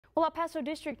Well, El Paso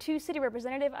District 2 City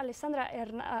Representative Alexsandra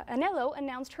Annello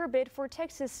announced her bid for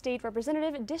Texas State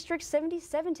Representative District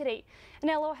 77 today.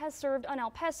 Annello has served on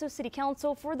El Paso City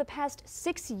Council for the past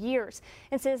 6 years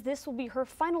and says this will be her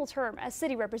final term as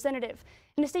city representative.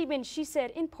 In a statement, she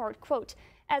said in part, quote,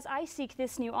 "As I seek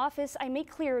this new office, I make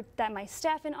clear that my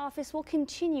staff in office will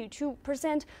continue to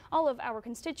present all of our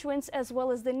constituents as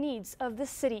well as the needs of the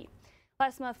city."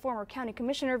 Last month, former County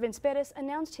Commissioner Vince Perez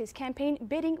announced his campaign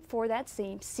bidding for that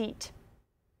same seat.